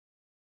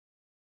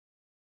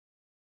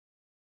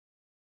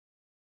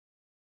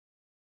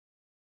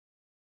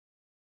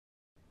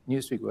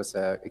Newsweek was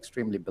an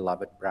extremely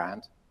beloved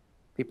brand.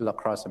 People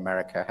across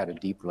America had a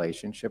deep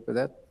relationship with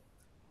it.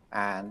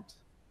 And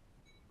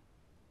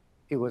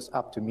it was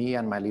up to me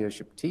and my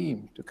leadership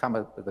team to come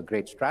up with a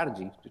great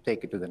strategy to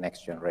take it to the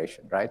next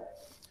generation, right?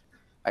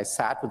 I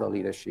sat with the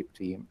leadership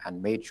team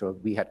and made sure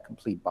we had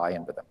complete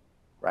buy-in with them,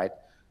 right?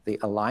 They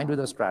aligned with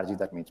the strategy.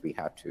 That means we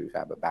have to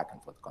have a back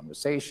and forth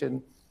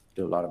conversation,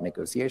 do a lot of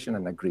negotiation,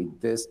 and agree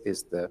this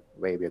is the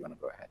way we're going to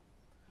go ahead.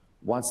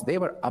 Once they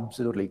were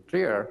absolutely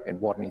clear in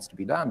what needs to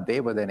be done,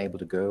 they were then able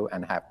to go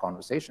and have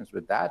conversations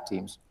with their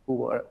teams who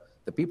were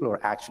the people who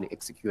are actually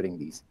executing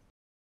these.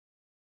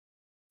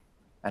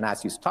 And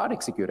as you start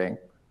executing,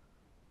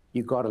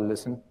 you got to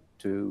listen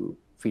to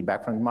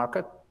feedback from the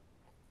market,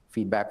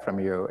 feedback from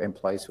your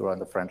employees who are on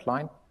the front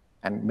line,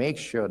 and make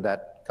sure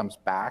that comes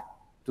back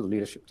to the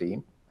leadership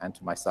team and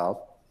to myself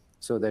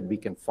so that we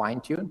can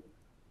fine-tune,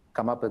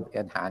 come up with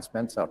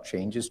enhancements or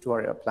changes to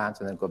our plans,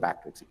 and then go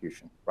back to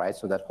execution, right?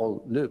 So that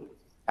whole loop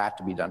had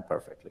to be done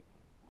perfectly.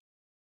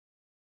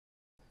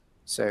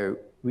 So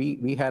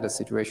we had a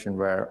situation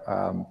where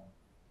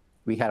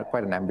we had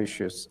quite an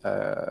ambitious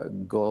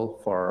goal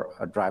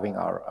for driving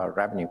our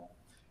revenue.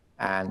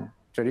 And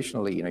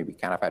traditionally, we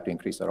kind of had to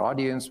increase our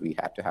audience, we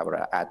had to have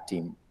our ad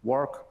team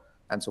work,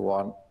 and so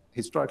on.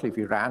 Historically, if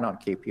we ran on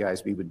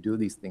KPIs, we would do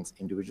these things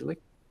individually.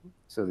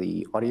 So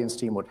the audience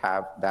team would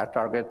have their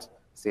targets,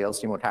 sales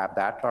team would have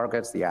their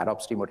targets, the ad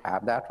ops team would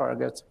have their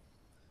targets.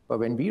 But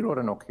when we wrote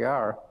an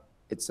OKR,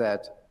 it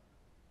said,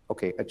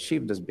 okay,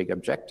 achieve this big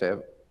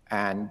objective,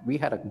 and we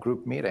had a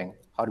group meeting,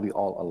 how do we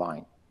all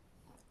align?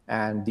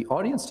 And the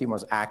audience team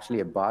was actually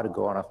about to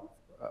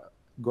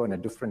go in a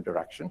different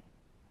direction.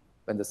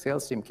 When the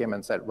sales team came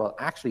and said, well,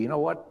 actually, you know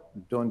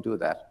what? Don't do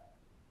that.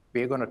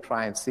 We're going to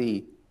try and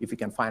see if we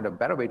can find a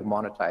better way to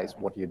monetize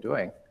what you're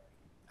doing.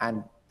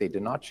 And they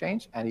did not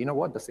change. And you know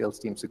what? The sales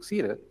team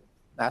succeeded.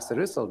 As a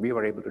result, we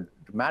were able to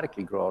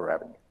dramatically grow our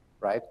revenue,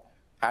 right?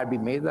 Had we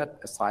made that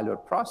a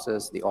siloed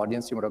process, the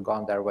audience team would have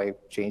gone their way,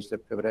 changed their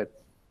pivoted,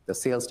 the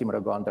sales team would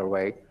have gone their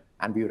way,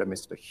 and we would have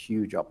missed a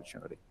huge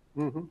opportunity.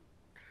 Mm-hmm.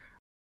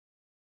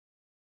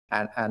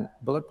 And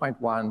bullet point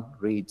one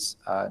reads,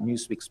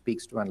 Newsweek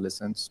speaks to and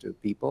listens to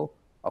people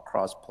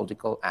across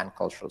political and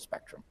cultural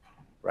spectrum,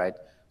 right?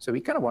 So we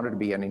kind of wanted to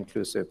be an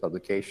inclusive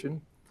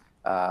publication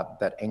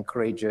that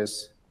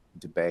encourages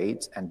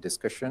debates and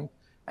discussion.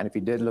 And if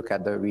you did look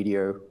at the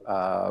video,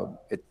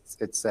 it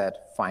said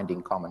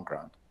finding common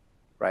ground,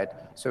 right?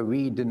 So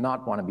we did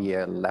not want to be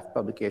a left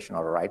publication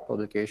or a right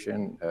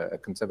publication, a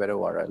conservative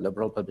or a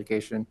liberal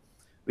publication.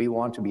 We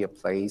want to be a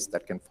place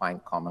that can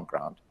find common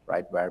ground,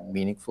 right? Where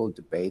meaningful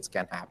debates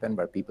can happen,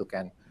 where people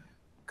can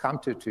come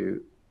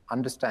to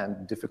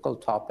understand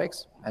difficult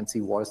topics and see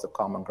what is the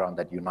common ground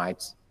that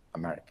unites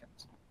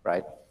Americans,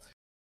 right?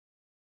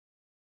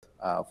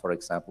 For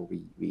example,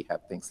 we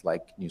have things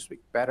like Newsweek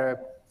Better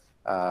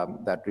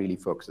that really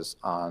focuses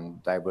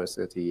on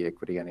diversity,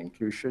 equity, and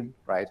inclusion,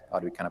 right? How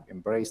do we kind of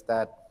embrace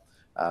that?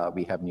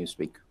 We have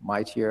Newsweek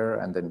Mightier,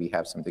 and then we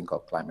have something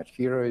called Climate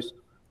Heroes,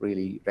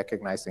 really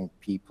recognizing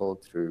people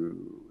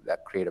through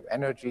that creative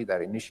energy,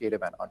 that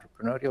initiative and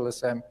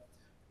entrepreneurialism,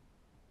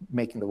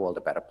 making the world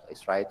a better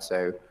place, right?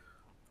 So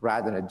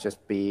rather than it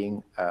just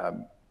being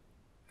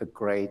a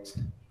great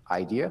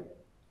idea,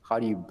 how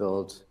do you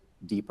build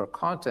deeper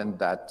content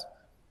that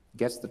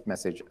gets that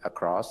message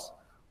across,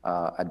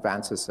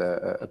 advances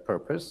a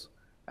purpose,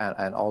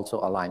 and also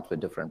aligns with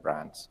different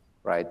brands,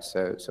 right?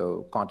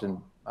 So content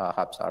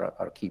hubs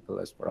are key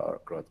pillars for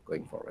our growth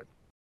going forward.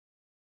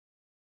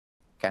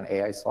 Can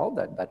AI solve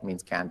that? That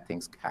means can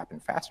things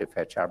happen faster? If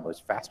HR moves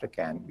faster,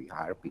 can we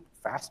hire people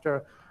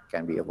faster?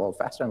 Can we evolve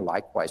faster? And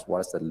likewise, what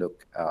does the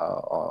look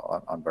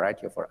on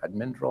variety of our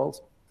admin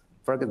roles?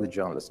 Forget the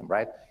journalism,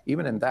 right?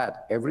 Even in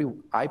that,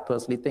 I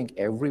personally think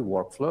every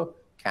workflow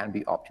can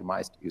be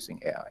optimized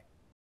using AI.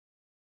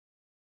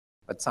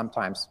 But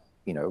sometimes,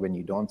 when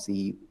you don't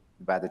see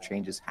where the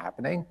change is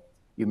happening,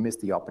 you miss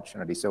the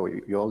opportunity. So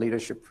your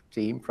leadership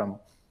team, from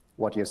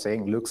what you're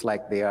saying, looks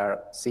like they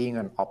are seeing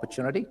an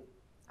opportunity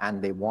and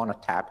they want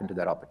to tap into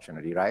that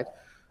opportunity, right?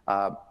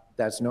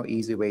 There's no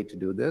easy way to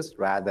do this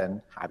rather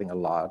than having a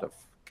lot of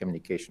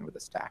communication with the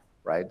staff,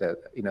 right?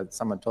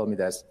 Someone told me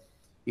this,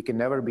 you can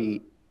never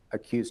be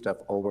accused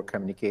of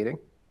over-communicating,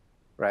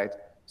 right?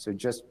 So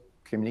just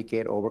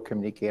communicate,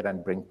 over-communicate,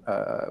 and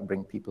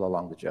bring people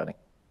along the journey.